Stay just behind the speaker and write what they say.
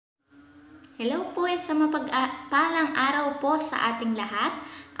Hello po, sa mapagpalang araw po sa ating lahat.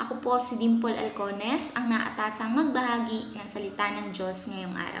 Ako po si Dimple Alcones, ang naatasang magbahagi ng salita ng Diyos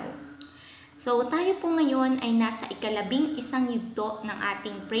ngayong araw. So tayo po ngayon ay nasa ika-11 yugto ng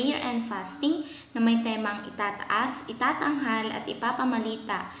ating prayer and fasting na may temang itataas, itatanghal at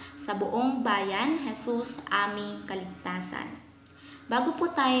ipapamalita sa buong bayan, Jesus aming kaligtasan. Bago po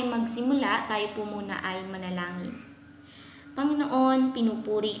tayo magsimula, tayo po muna ay manalangin. Panginoon,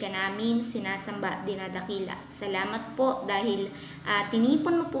 pinupuri ka namin, sinasamba, dinadakila. Salamat po dahil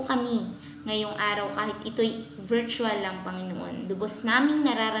tinipon mo po kami ngayong araw kahit ito'y virtual lang, Panginoon. Lubos naming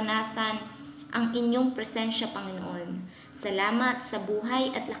nararanasan ang inyong presensya, Panginoon. Salamat sa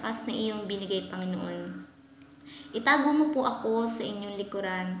buhay at lakas na iyong binigay, Panginoon. Itago mo po ako sa inyong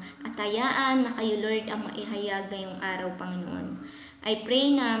likuran at hayaan na kayo, Lord, ang maihayag ngayong araw, Panginoon. I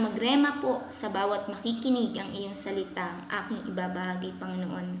pray na magrema po sa bawat makikinig ang iyong salita, ang aking ibabahagi,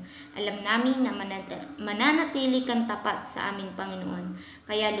 Panginoon. Alam namin na mananatili kang tapat sa amin, Panginoon.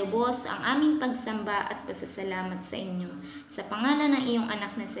 Kaya lubos ang aming pagsamba at pasasalamat sa inyo. Sa pangalan ng iyong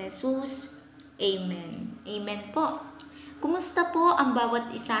anak na si Jesus, Amen. Amen po. Kumusta po ang bawat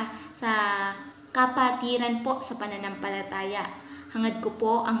isa sa kapatiran po sa pananampalataya? Hangad ko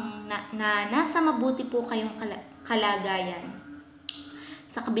po ang nasa mabuti po kayong kalagayan.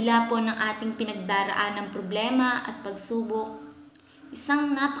 Sa kabila po ng ating pinagdaraan ng problema at pagsubok,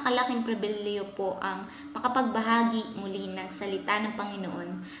 isang napakalaking pribilehyo po ang makapagbahagi muli ng salita ng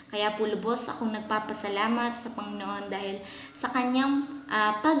Panginoon. Kaya po lubos akong nagpapasalamat sa Panginoon dahil sa kanyang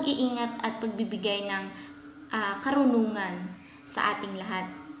pag-iingat at pagbibigay ng karunungan sa ating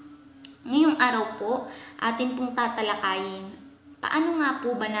lahat. Ngayong araw po, atin pong tatalakayin paano nga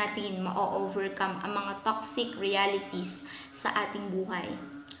po ba natin ma-overcome ang mga toxic realities sa ating buhay.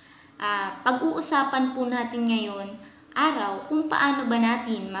 Pag-uusapan po natin ngayon araw kung paano ba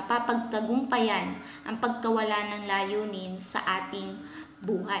natin mapapagtagumpayan ang pagkawala ng layunin sa ating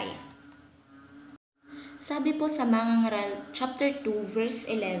buhay. Sabi po sa Mga Ngaral chapter 2 verse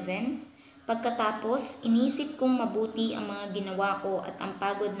 11, pagkatapos inisip kong mabuti ang mga ginawa ko at ang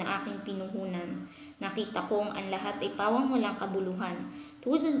pagod na aking pinuhunan. Nakita kong ang lahat ay pawang walang kabuluhan.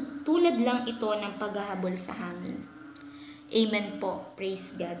 Tulad lang ito ng paghahabol sa hangin. Amen po.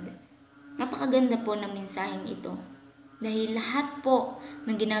 Praise God. Napakaganda po ng mensaheng ito. Dahil lahat po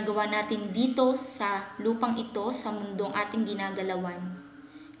ng ginagawa natin dito sa lupang ito, sa mundong ating ginagalawan,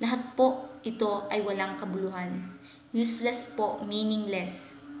 lahat po ito ay walang kabuluhan. Useless po,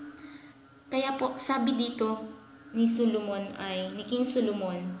 meaningless. Kaya po sabi dito ni King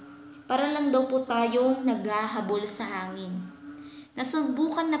Solomon, para lang daw po tayong naghahabol sa hangin.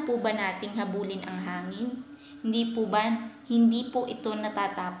 Nasubukan na po ba nating habulin ang hangin? Hindi po ito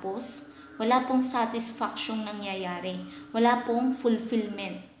natatapos? Wala pong satisfaction nangyayari. Wala pong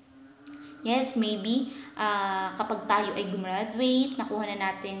fulfillment. Yes, maybe kapag tayo ay gumraduate, nakuha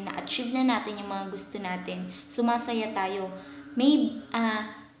na natin, na-achieve na natin yung mga gusto natin, sumasaya tayo.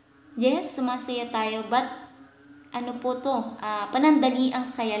 Yes, sumasaya tayo, but panandali ang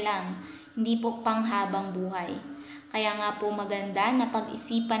saya lang, hindi po panghabang buhay. Kaya nga po maganda na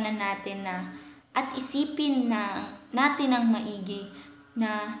pag-isipan na natin at isipin na natin ang maigi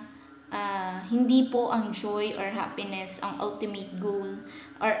na hindi po ang joy or happiness ang ultimate goal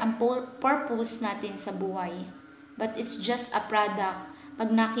or ang purpose natin sa buhay. But it's just a product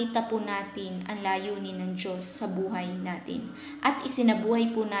pag nakita po natin ang layunin ng Diyos sa buhay natin at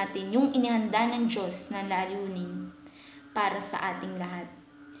isinabuhay po natin yung inihanda ng Diyos na layunin para sa ating lahat.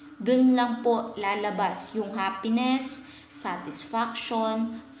 Doon lang po lalabas yung happiness,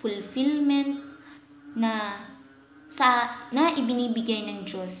 satisfaction, fulfillment na ibinibigay ng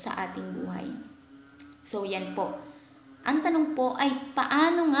Diyos sa ating buhay. So yan po. Ang tanong po ay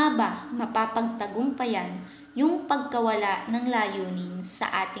paano nga ba mapapagtagumpayan yung pagkawala ng layunin sa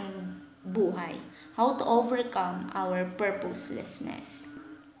ating buhay? How to overcome our purposelessness.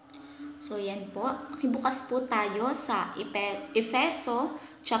 So yan po, makibukas po tayo sa Efeso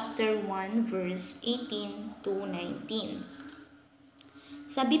chapter 1 verse 18 to 19.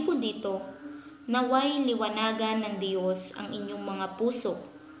 Sabi po dito, naway liwanagan ng Diyos ang inyong mga puso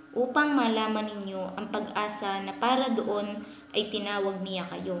upang malaman ninyo ang pag-asa na para doon ay tinawag niya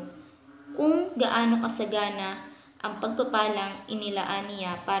kayo. Kung gaano kasagana ang pagpapalang inilaan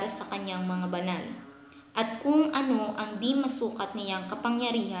niya para sa kanyang mga banal, at kung ano ang di masukat niyang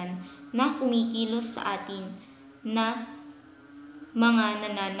kapangyarihan na kumikilos sa atin na mga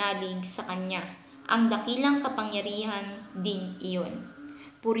nananalig sa kanya. Ang dakilang kapangyarihan din iyon.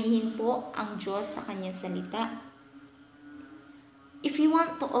 Purihin po ang Diyos sa kanyang salita. If you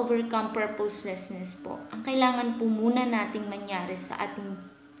want to overcome purposelessness po, ang kailangan po muna nating mangyari sa ating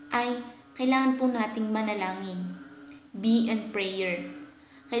ay kailangan po nating manalangin. Be in prayer.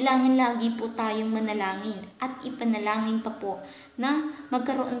 Kailangan lagi po tayong manalangin at ipanalangin pa po na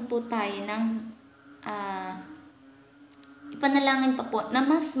magkaroon po tayo ng ipanalangin pa po na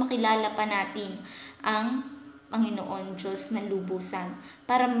mas makilala pa natin ang Panginoon Diyos na lubusan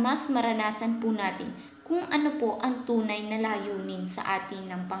para mas maranasan po natin kung ano po ang tunay na layunin sa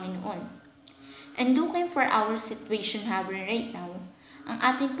atin ng Panginoon. And looking for our situation happening right now, ang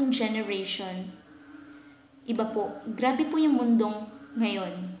ating pong generation, iba po, grabe po yung mundong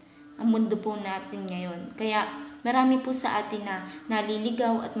ngayon, ang mundo po natin ngayon. Kaya marami po sa atin na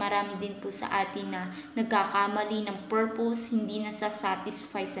naliligaw at marami din po sa atin na nagkakamali ng purpose, hindi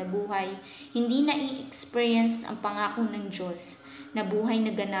nasasatisfy sa buhay, hindi na i-experience ang pangako ng Diyos na buhay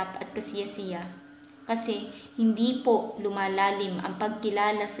na ganap at kasiyasiya. Kasi hindi po lumalalim ang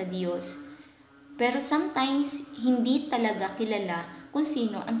pagkilala sa Diyos. Pero sometimes, hindi talaga kilala kung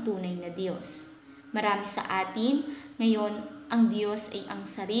sino ang tunay na Diyos. Marami sa atin, ngayon, ang Diyos ay ang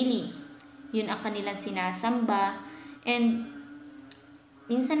sarili. Yun ang kanilang sinasamba. And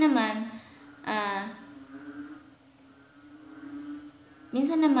minsan naman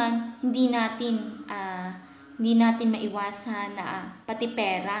hindi natin maiwasan na pati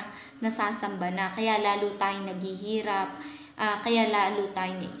pera nasasamba na. Kaya lalo tayong naghihirap, kaya lalo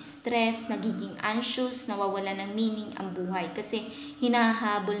tayong na-stress, nagiging anxious, nawawala ng meaning ang buhay kasi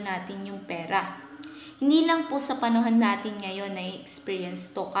hinahabol natin yung pera. Hindi lang po sa panahon natin ngayon na experience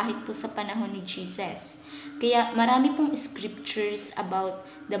to, kahit po sa panahon ni Jesus. Kaya marami pong scriptures about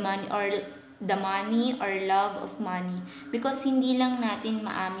the money or love of money, because hindi lang natin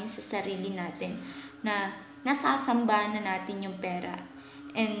maamin sa sarili natin na nasasamba na natin yung pera.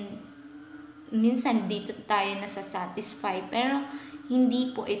 And minsan dito tayo nasasatisfy, pero hindi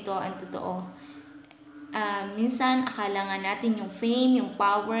po ito ang totoo. Minsan akala nga natin yung fame, yung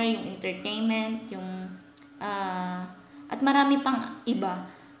power, yung entertainment, at marami pang iba.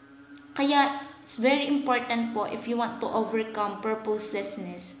 Kaya it's very important po if you want to overcome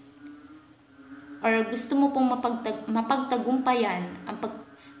purposelessness or gusto mo pong mapagtagumpayan ang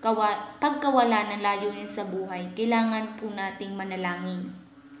pagkawala ng layunin sa buhay, kailangan po nating manalangin.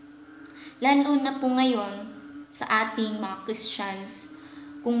 Lalo na po ngayon sa ating mga Christians,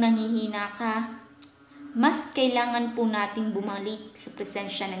 kung nanghihina ka, mas kailangan po nating bumalik sa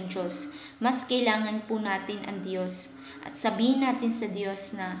presensya ng Diyos. Mas kailangan po natin ang Diyos. At sabihin natin sa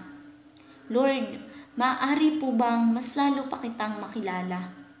Diyos na, Lord, maaari po bang mas lalo pa kitang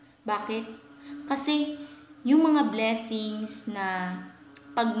makilala? Bakit? Kasi yung mga blessings na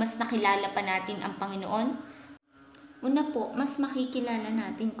pag mas nakilala pa natin ang Panginoon, una po, mas makikilala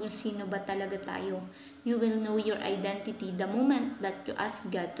natin kung sino ba talaga tayo. You will know your identity the moment that you ask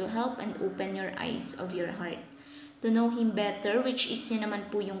God to help and open your eyes of your heart. To know Him better, which is yun naman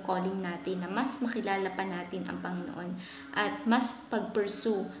po yung calling natin, na mas makilala pa natin ang Panginoon at mas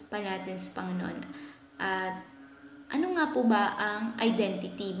pag-pursue pa natin sa Panginoon. At ano nga po ba ang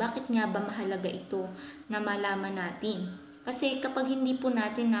identity? Bakit nga ba mahalaga ito na malaman natin? Kasi kapag hindi po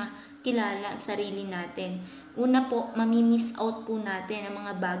natin nakilala ang sarili natin, una po, mamimiss out po natin ang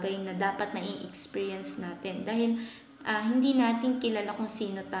mga bagay na dapat na i-experience natin dahil hindi natin kilala kung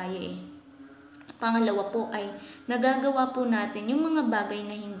sino tayo eh. Pangalawa po ay nagagawa po natin yung mga bagay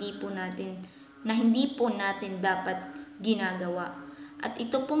na hindi po natin dapat ginagawa. At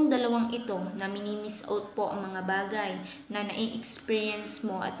ito pong dalawang ito na minimiss out po ang mga bagay na na-experience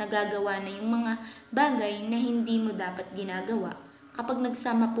mo at nagagawa na yung mga bagay na hindi mo dapat ginagawa. Kapag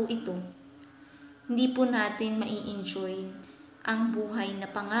nagsama po ito, hindi po natin mai-enjoy ang buhay na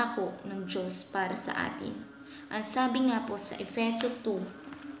pangako ng Diyos para sa atin. Ang sabi nga po sa Efeso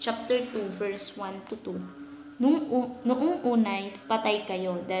 2, chapter 2, verse 1 to 2, Noong unay patay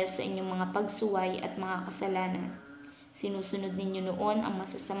kayo dahil sa inyong mga pagsuway at mga kasalanan. Sinusunod ninyo noon ang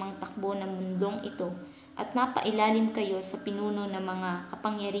masasamang takbo ng mundong ito at napailalim kayo sa pinuno ng mga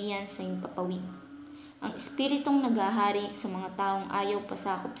kapangyarihan sa iyong papawid. Ang espiritong naghahari sa mga taong ayaw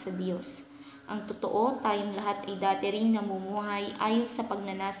pasakop sa Diyos. Ang totoo, tayong lahat ay dati ring namumuhay ayon sa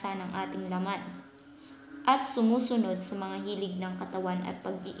pagnanasa ng ating laman at sumusunod sa mga hilig ng katawan at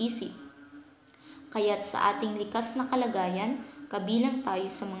pag-iisip. Kaya't sa ating likas na kalagayan, kabilang tayo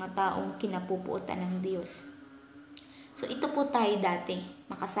sa mga taong kinapupuotan ng Diyos. So ito po tayo dati,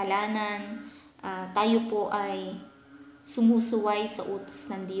 makasalanan, tayo po ay sumusuway sa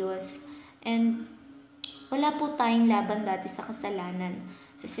utos ng Diyos. And wala po tayong laban dati sa kasalanan,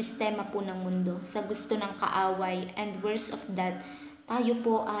 sa sistema po ng mundo, sa gusto ng kaaway, and worse of that, tayo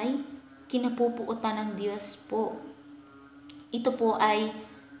po ay kinapupuotan ng Diyos po. Ito po ay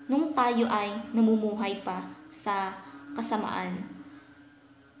nung tayo ay namumuhay pa sa kasamaan.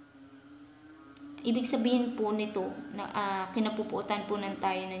 Ibig sabihin po nito na kinapupuotan po ng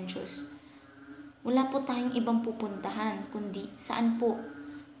tayo ng Diyos. Wala po tayong ibang pupuntahan kundi saan po?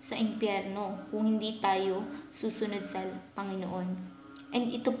 Sa impyerno kung hindi tayo susunod sa Panginoon.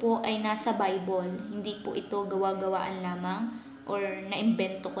 And ito po ay nasa Bible, hindi po ito gawa-gawaan lamang or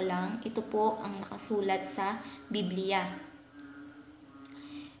naimbento ko lang. Ito po ang nakasulat sa Biblia.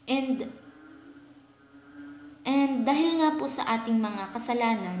 And dahil nga po sa ating mga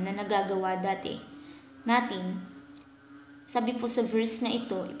kasalanan na nagagawa dati natin, sabi po sa verse na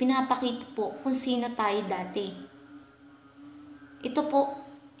ito, ipinapakita po kung sino tayo dati. Ito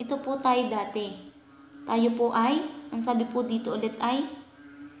po tayo dati. Tayo po ay, ang sabi po dito ulit ay,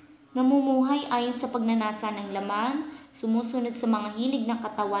 namumuhay ayon sa pagnanasa ng laman, sumusunod sa mga hilig ng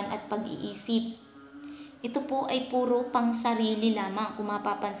katawan at pag-iisip. Ito po ay puro pang sarili lamang, kung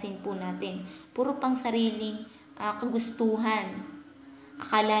mapapansin po natin. Puro pang sariling kagustuhan.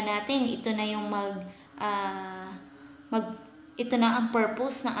 Akala natin ito na yung ito na ang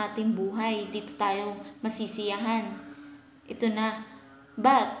purpose ng ating buhay. Dito tayo masisiyahan. Ito na.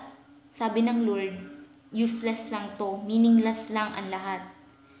 But, sabi ng Lord, useless lang to, meaningless lang ang lahat.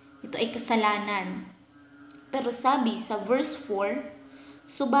 Ito ay kasalanan. Pero sabi sa verse 4,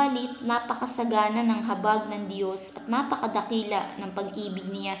 subalit napakasagana ng habag ng Diyos at napakadakila ng pag-ibig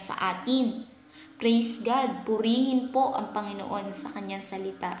niya sa atin. Praise God, purihin po ang Panginoon sa kanyang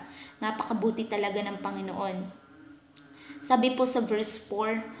salita. Napakabuti talaga ng Panginoon. Sabi po sa verse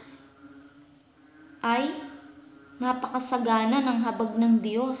 4 ay napakasagana ng habag ng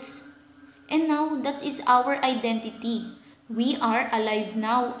Diyos. And now, that is our identity. We are alive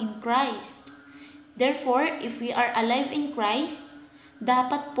now in Christ. Therefore, if we are alive in Christ,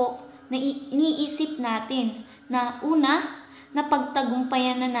 dapat po na iniisip natin na una,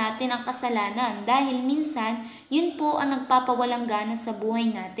 napagtagumpayan na natin ang kasalanan dahil minsan, yun po ang nagpapawalang gana sa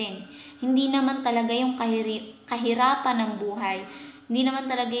buhay natin. Hindi naman talaga yung kahirapan ng buhay. Hindi naman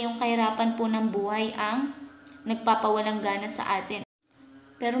talaga yung kahirapan po ng buhay ang nagpapawalang gana sa atin.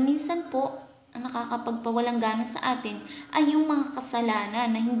 Pero minsan po, ang nakakapagpawalang gana sa atin ay yung mga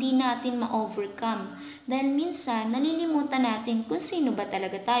kasalanan na hindi natin ma-overcome. Dahil minsan, nalilimutan natin kung sino ba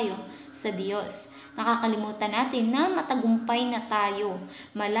talaga tayo sa Diyos. Nakakalimutan natin na matagumpay na tayo,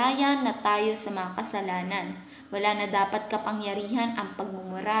 malaya na tayo sa mga kasalanan. Wala na dapat kapangyarihan ang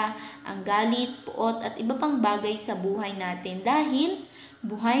pagmumura, ang galit, puot at iba pang bagay sa buhay natin dahil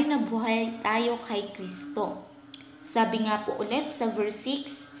buhay na buhay tayo kay Kristo. Sabi nga po ulit sa verse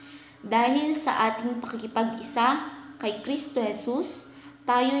 6, dahil sa ating pakikipag-isa kay Kristo Jesus,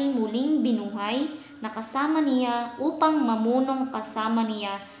 tayo'y muling binuhay na kasama niya upang mamunong kasama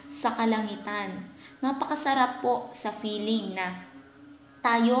niya sa kalangitan. Napakasarap po sa feeling na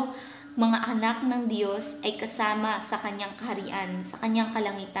tayo, mga anak ng Diyos, ay kasama sa kanyang kaharian, sa kanyang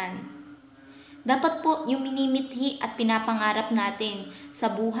kalangitan. Dapat po yung minimithi at pinapangarap natin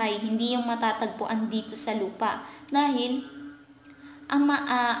sa buhay, hindi yung matatagpuan dito sa lupa. Dahil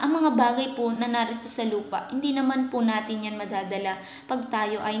ang mga bagay po na narito sa lupa, hindi naman po natin yan madadala pag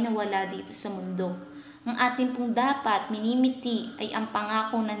tayo ay nawala dito sa mundo. Ang atin pong dapat minimithi ay ang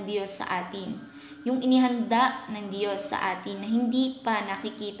pangako ng Diyos sa atin. Yung inihanda ng Diyos sa atin na hindi pa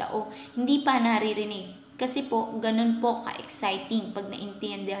nakikita o hindi pa naririnig. Kasi po, ganun po ka-exciting pag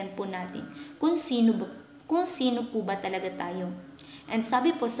naintindihan po natin kung sino po ba talaga tayo. And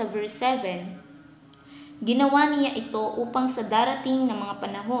sabi po sa verse 7, ginawa niya ito upang sa darating na mga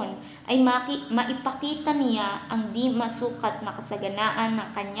panahon ay maipakita niya ang di masukat na kasaganaan ng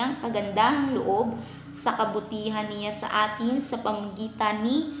kanyang kagandahang loob sa kabutihan niya sa atin sa pamamagitan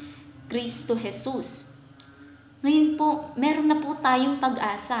ni Kristo Jesus. Ngayon po, meron na po tayong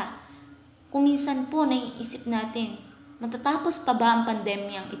pag-asa. Kung minsan po naiisip natin, matatapos pa ba ang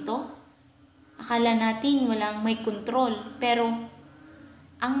pandemyang ito? Akala natin walang may kontrol, pero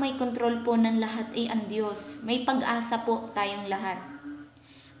ang may kontrol po ng lahat ay ang Diyos. May pag-asa po tayong lahat.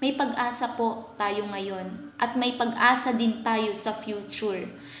 May pag-asa po tayo ngayon at may pag-asa din tayo sa future.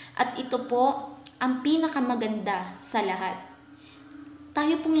 At ito po ang pinakamaganda sa lahat.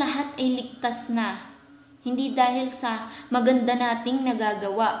 Tayo pong lahat ay ligtas na, hindi dahil sa maganda nating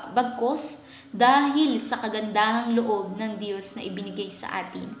nagagawa, bagkus dahil sa kagandahang loob ng Diyos na ibinigay sa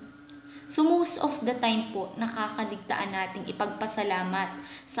atin. So most of the time po, nakakaligtaan nating ipagpasalamat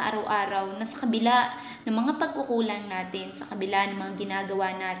sa araw-araw na sa kabila ng mga pagkukulang natin, sa kabila ng mga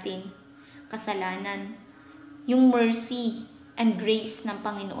ginagawa natin, kasalanan, yung mercy and grace ng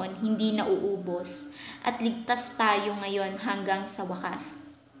Panginoon hindi nauubos at ligtas tayo ngayon hanggang sa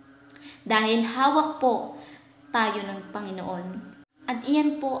wakas. Dahil hawak po tayo ng Panginoon. At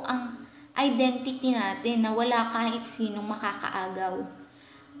iyan po ang identity natin na wala kahit sinong makakaagaw.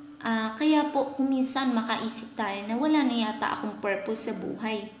 Kaya po kung minsan makaisip tayo na wala na yata akong purpose sa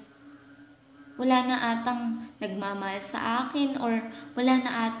buhay. Wala na atang nagmamahal sa akin or wala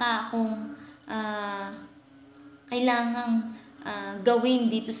na ata akong kailangang gawin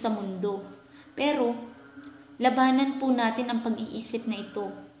dito sa mundo. Pero labanan po natin ang pag-iisip na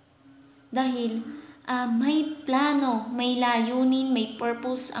ito. Dahil may plano, may layunin, may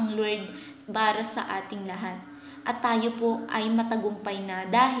purpose ang Lord para sa ating lahat. At tayo po ay matagumpay na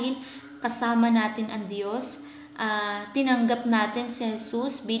dahil kasama natin ang Diyos. Tinanggap natin si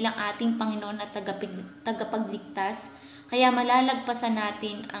Jesus bilang ating Panginoon at tagapagligtas. Kaya malalagpasan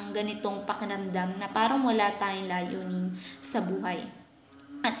natin ang ganitong pakiramdam na parang wala tayong layunin sa buhay.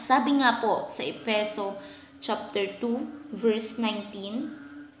 At sabi nga po sa Efeso chapter 2 verse 19,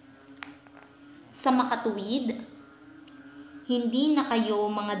 sa makatuwid, hindi na kayo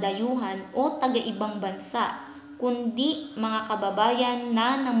mga dayuhan o taga-ibang bansa, kundi mga kababayan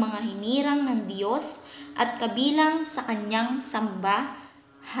na ng mga hinirang ng Diyos at kabilang sa kanyang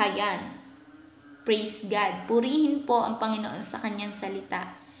sambahayan. Praise God. Purihin po ang Panginoon sa kanyang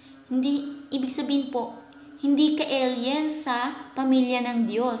salita. Ibig sabihin po, hindi ka alien sa pamilya ng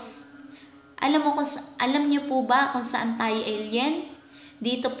Diyos. Alam niyo po ba kung saan tayo alien?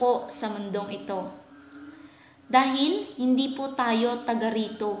 Dito po sa mundong ito. Dahil hindi po tayo taga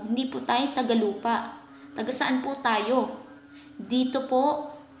rito, hindi po tayo taga lupa. Taga saan po tayo? Dito po,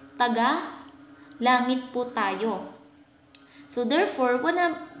 taga langit po tayo. So therefore,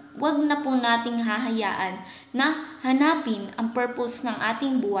 wag na po nating hahayaan na hanapin ang purpose ng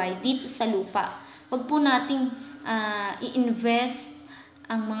ating buhay dito sa lupa. Wag po nating i-invest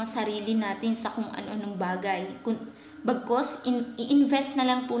ang mga sarili natin sa kung ano-anong bagay. Bagkos, i-invest na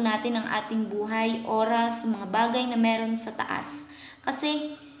lang po natin ang ating buhay, oras, mga bagay na meron sa taas.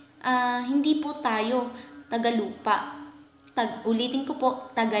 Kasi hindi po tayo taga-lupa. Ulitin ko po,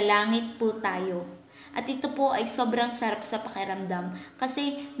 taga-langit po tayo. At ito po ay sobrang sarap sa pakiramdam.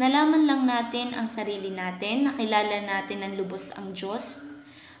 Kasi nalaman lang natin ang sarili natin, nakilala natin ng lubos ang Diyos.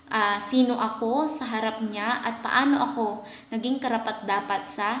 Sino ako sa harap niya at paano ako naging karapat-dapat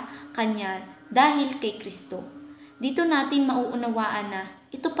sa Kanya dahil kay Kristo. Dito natin mauunawaan na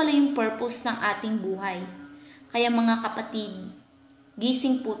ito pala yung purpose ng ating buhay. Kaya mga kapatid,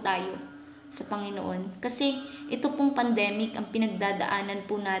 gising po tayo sa Panginoon. Kasi ito pong pandemic ang pinagdadaanan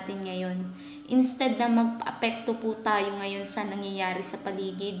po natin ngayon. Instead na magpa-apekto po tayo ngayon sa nangyayari sa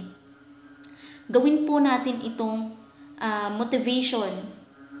paligid, gawin po natin itong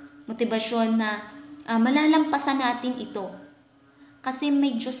motivasyon na malalampasan natin ito. Kasi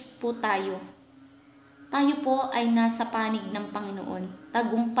may Diyos po tayo. Tayo po ay nasa panig ng Panginoon.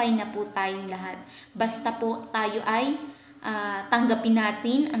 Tagumpay na po tayong lahat. Basta po tayo ay tanggapin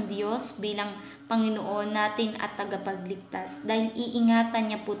natin ang Diyos bilang Panginoon natin at tagapagligtas. Dahil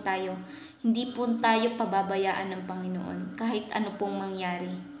iingatan niya po tayo. Hindi po tayo pababayaan ng Panginoon kahit ano pong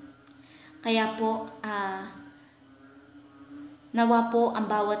mangyari. Kaya po, nawa po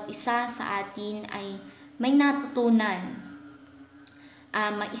ang bawat isa sa atin ay may natutunan.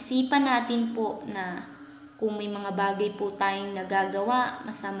 Maisipan natin po na kung may mga bagay po tayong nagagawa,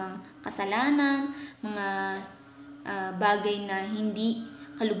 masamang kasalanan, mga bagay na hindi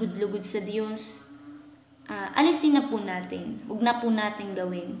kalugod-lugod sa Diyos, alisin na po natin. Huwag na po natin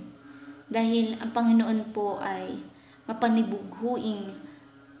gawin. Dahil ang Panginoon po ay mapanibughuing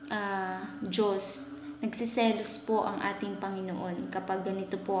Diyos. Nagsiselos po ang ating Panginoon kapag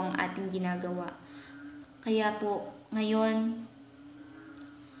ganito po ang ating ginagawa. Kaya po, ngayon,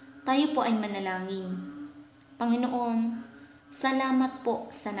 tayo po ay manalangin. Panginoon, salamat po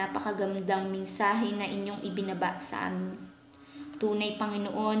sa napakagandang mensahe na inyong ibinaba sa amin. Tunay,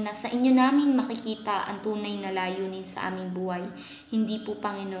 Panginoon, na sa inyo namin makikita ang tunay na layunin sa aming buhay. Hindi po,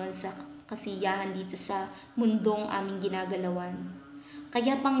 Panginoon, sa kasiyahan dito sa mundong aming ginagalawan.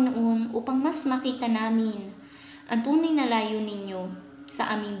 Kaya, Panginoon, upang mas makita namin ang tunay na layunin ninyo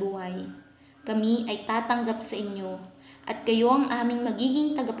sa aming buhay, kami ay tatanggap sa inyo at kayo ang aming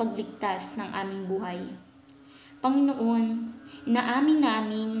magiging tagapagligtas ng aming buhay. Panginoon, inaamin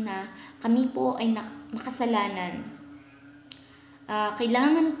namin na kami po ay makasalanan.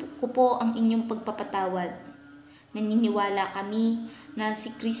 Kailangan ko po ang inyong pagpapatawad. Naniniwala kami na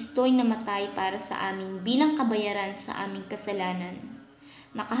si Kristo ay namatay para sa amin bilang kabayaran sa aming kasalanan.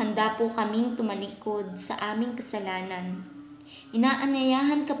 Nakahanda po kaming tumalikod sa aming kasalanan.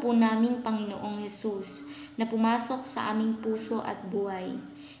 Inaanyayahan ka po namin, Panginoong Hesus, na pumasok sa aming puso at buhay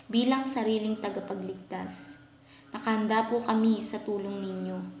bilang sariling tagapagligtas. Nakahanda po kami sa tulong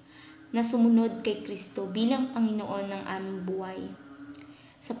ninyo na sumunod kay Kristo bilang Panginoon ng aming buhay.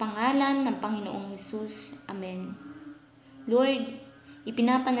 Sa pangalan ng Panginoong Hesus, Amen. Lord,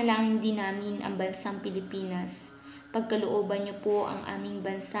 Ipinapanalangin din namin ang bansang Pilipinas. Pagkalooban niyo po ang aming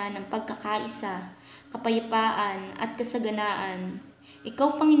bansa ng pagkakaisa, kapayapaan at kasaganaan.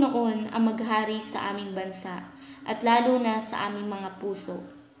 Ikaw, Panginoon, ang maghari sa aming bansa at lalo na sa aming mga puso.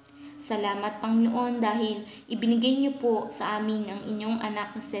 Salamat, Panginoon, dahil ibinigay niyo po sa amin ang inyong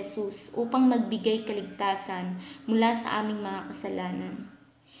anak na si Jesus upang magbigay kaligtasan mula sa aming mga kasalanan.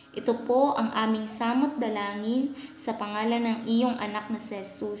 Ito po ang aming samot dalangin sa pangalan ng iyong anak na si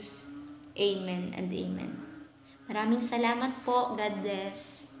Jesus. Amen and amen. Maraming salamat po. God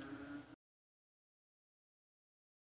bless.